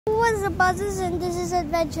what's the buzzes, and this is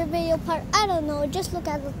adventure video part. I don't know, just look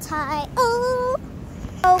at the tie. Oh,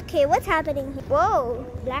 okay, what's happening here? Whoa,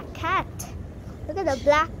 black cat. Look at the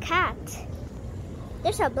black cat.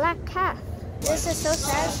 There's a black cat. This is so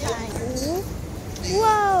satisfying.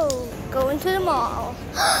 Whoa, going to the mall.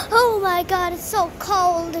 Oh my god, it's so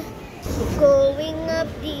cold. Going up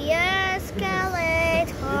the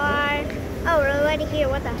escalator. Oh, we're already here.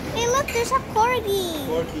 What the? Hey, look, there's a corgi.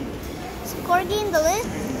 Is corgi in the list?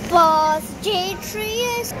 Boss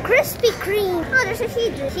J3 is Krispy Kreme. Oh, there's a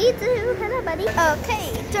Shih Tzu. Shih Tzu, hello, buddy.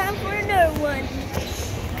 Okay, time for another one.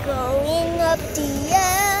 Going up the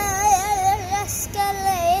escalator.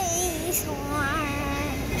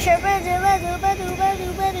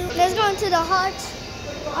 Let's go into the heart.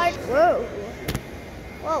 Whoa.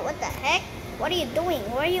 Whoa, what the heck? What are you doing?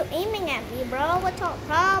 Why are you aiming at me, bro? What's your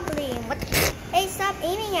problem? Hey, stop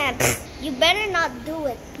aiming at me. You better not do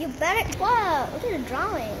it. You better. Whoa, look at the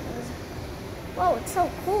drawings. Whoa, it's so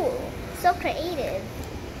cool. So creative.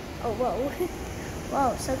 Oh, whoa.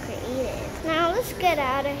 Whoa, so creative. Now let's get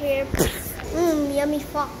out of here. Yummy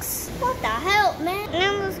fox. What the hell, man?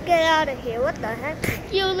 Now let's get out of here. What the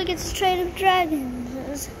heck? Yo, look at this train of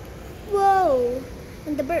dragons. Whoa.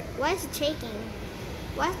 And the bird, why is it shaking?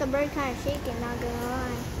 Why is the bird kind of shaking, not gonna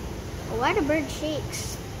lie? Why the bird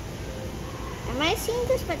shakes? Am I seeing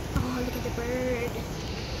this? But oh, look at the bird.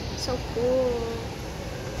 So cool.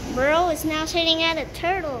 Bro is now sitting at a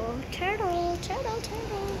turtle. Turtle.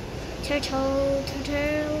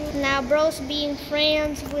 Now bro's being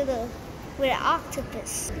friends with an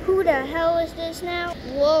octopus. Who the hell is this now?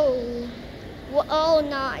 Whoa. Oh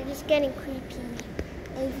no, it's getting creepy.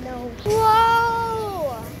 No.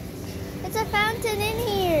 Whoa! It's a fountain in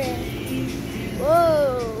here.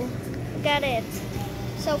 Whoa. Look at it.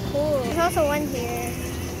 So cool. There's also one here.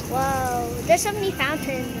 Whoa. There's so many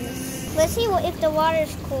fountains. Let's see if the water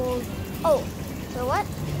is cold. Oh. So what?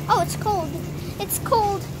 Oh, it's cold. It's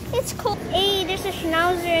cold. It's cold. Hey, there's a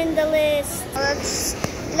schnauzer in the list.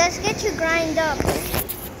 Let's get you grind up.